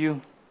it for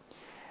you.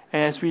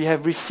 And as we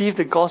have received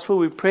the gospel,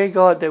 we pray,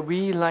 God, that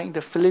we, like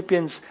the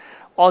Philippians,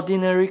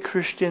 ordinary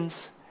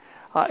Christians,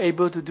 are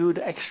able to do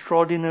the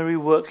extraordinary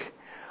work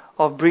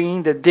of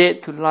bringing the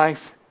dead to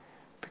life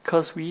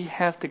because we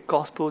have the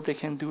gospel that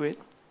can do it.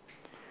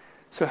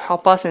 So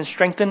help us and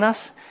strengthen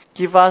us.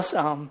 Give us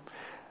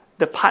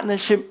the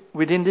partnership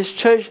within this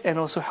church, and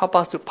also help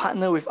us to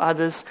partner with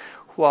others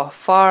who are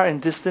far and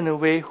distant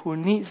away, who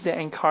needs the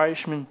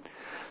encouragement.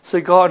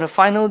 So God, on the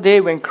final day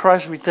when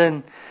Christ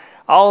returns,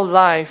 our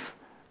life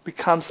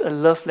becomes a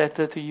love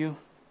letter to you.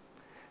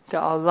 That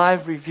our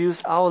life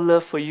reveals our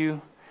love for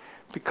you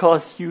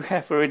because you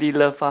have already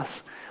loved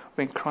us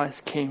when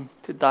Christ came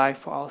to die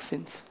for our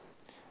sins.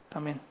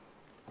 Amen.